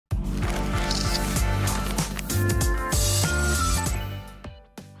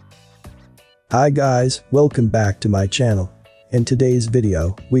Hi guys, welcome back to my channel. In today's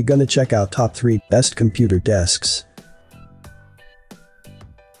video, we're gonna check out top 3 best computer desks.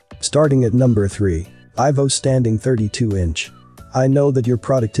 Starting at number 3. VIVO Standing 32-inch. I know that your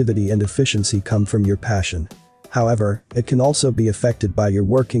productivity and efficiency come from your passion. However, it can also be affected by your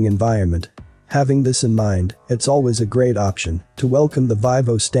working environment. Having this in mind, it's always a great option to welcome the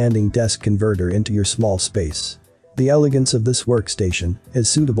VIVO Standing Desk Converter into your small space. The elegance of this workstation is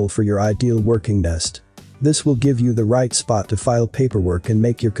suitable for your ideal working nest. This will give you the right spot to file paperwork and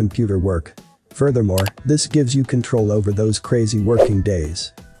make your computer work. Furthermore, this gives you control over those crazy working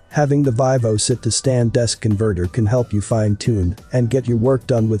days. Having the VIVO sit-to-stand desk converter can help you fine-tune and get your work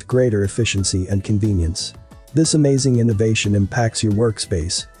done with greater efficiency and convenience. This amazing innovation impacts your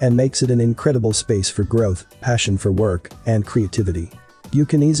workspace and makes it an incredible space for growth, passion for work, and creativity. You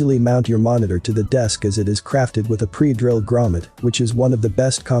can easily mount your monitor to the desk as it is crafted with a pre-drilled grommet, which is one of the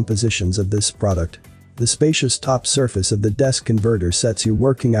best compositions of this product. The spacious top surface of the desk converter sets your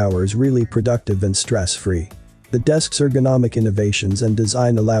working hours really productive and stress-free. The desk's ergonomic innovations and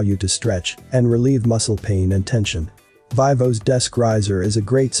design allow you to stretch and relieve muscle pain and tension. VIVO's desk riser is a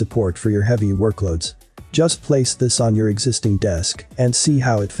great support for your heavy workloads. Just place this on your existing desk and see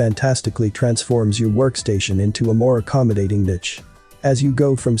how it fantastically transforms your workstation into a more accommodating niche. As you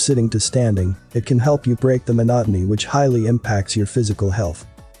go from sitting to standing, it can help you break the monotony which highly impacts your physical health.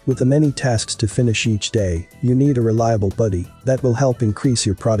 With the many tasks to finish each day, you need a reliable buddy that will help increase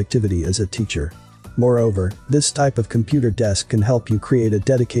your productivity as a teacher. Moreover, this type of computer desk can help you create a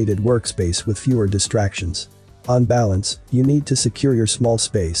dedicated workspace with fewer distractions. On balance, you need to secure your small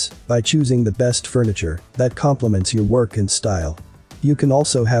space by choosing the best furniture that complements your work and style. You can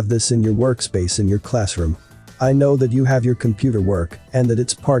also have this in your workspace in your classroom. I know that you have your computer work and that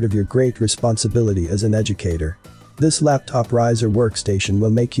it's part of your great responsibility as an educator. This laptop riser workstation will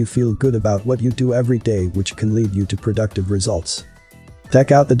make you feel good about what you do every day, which can lead you to productive results.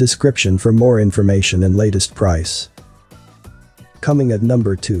 Check out the description for more information and latest price. Coming at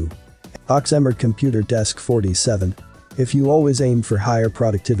number 2. Foxemart Computer Desk 47. If you always aim for higher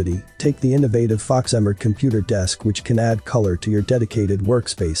productivity, take the innovative Foxemart computer desk, which can add color to your dedicated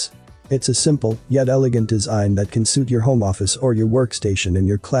workspace. It's a simple yet elegant design that can suit your home office or your workstation in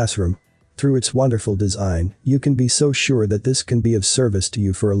your classroom. Through its wonderful design, you can be so sure that this can be of service to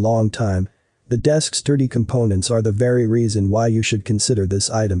you for a long time. The desk's sturdy components are the very reason why you should consider this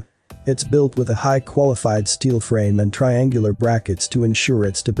item. It's built with a high-qualified steel frame and triangular brackets to ensure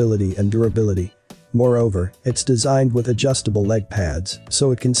its stability and durability. Moreover, it's designed with adjustable leg pads,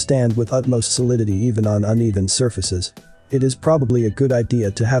 so it can stand with utmost solidity even on uneven surfaces. It is probably a good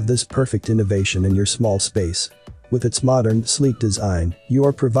idea to have this perfect innovation in your small space. With its modern, sleek design, you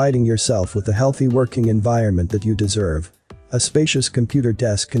are providing yourself with a healthy working environment that you deserve. A spacious computer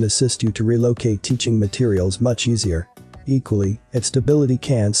desk can assist you to relocate teaching materials much easier. Equally, its stability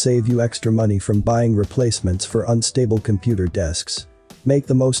can save you extra money from buying replacements for unstable computer desks. Make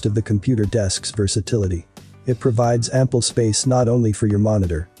the most of the computer desk's versatility. It provides ample space not only for your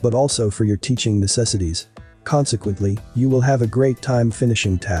monitor, but also for your teaching necessities. Consequently, you will have a great time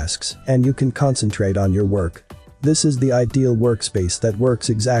finishing tasks, and you can concentrate on your work. This is the ideal workspace that works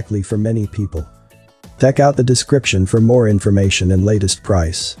exactly for many people. Check out the description for more information and latest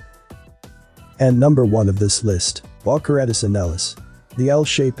price. And number 1 of this list. Edison Ellis. The L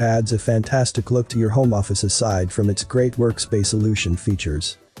shape adds a fantastic look to your home office aside from its great workspace solution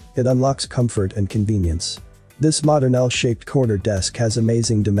features. It unlocks comfort and convenience. This modern L-shaped corner desk has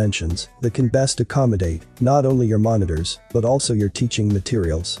amazing dimensions that can best accommodate not only your monitors, but also your teaching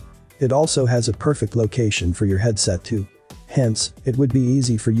materials. It also has a perfect location for your headset too. Hence, it would be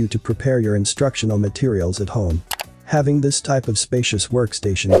easy for you to prepare your instructional materials at home. Having this type of spacious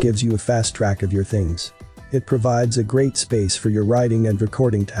workstation gives you a fast track of your things. It provides a great space for your writing and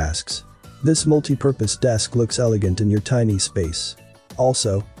recording tasks. This multi-purpose desk looks elegant in your tiny space.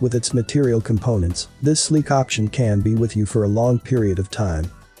 Also, with its material components, this sleek option can be with you for a long period of time.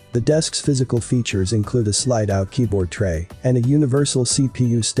 The desk's physical features include a slide-out keyboard tray and a universal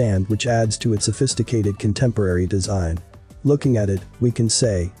CPU stand, which adds to its sophisticated contemporary design. Looking at it, we can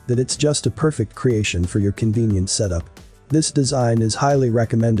say that it's just a perfect creation for your convenient setup. This design is highly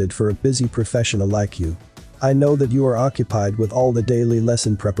recommended for a busy professional like you. I know that you are occupied with all the daily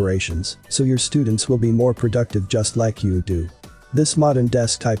lesson preparations, so your students will be more productive just like you do. This modern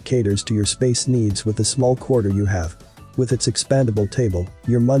desk type caters to your space needs with the small quarter you have. With its expandable table,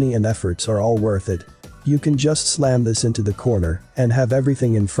 your money and efforts are all worth it. You can just slam this into the corner and have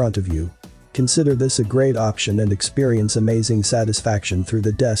everything in front of you. Consider this a great option and experience amazing satisfaction through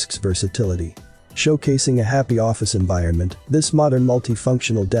the desk's versatility. Showcasing a happy office environment, this modern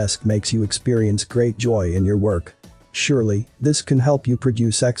multifunctional desk makes you experience great joy in your work. Surely, this can help you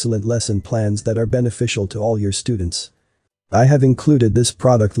produce excellent lesson plans that are beneficial to all your students. I have included this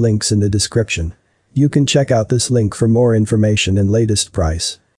product links in the description. You can check out this link for more information and latest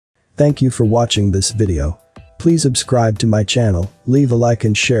price. Thank you for watching this video. Please subscribe to my channel, leave a like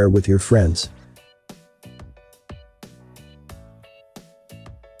and share with your friends.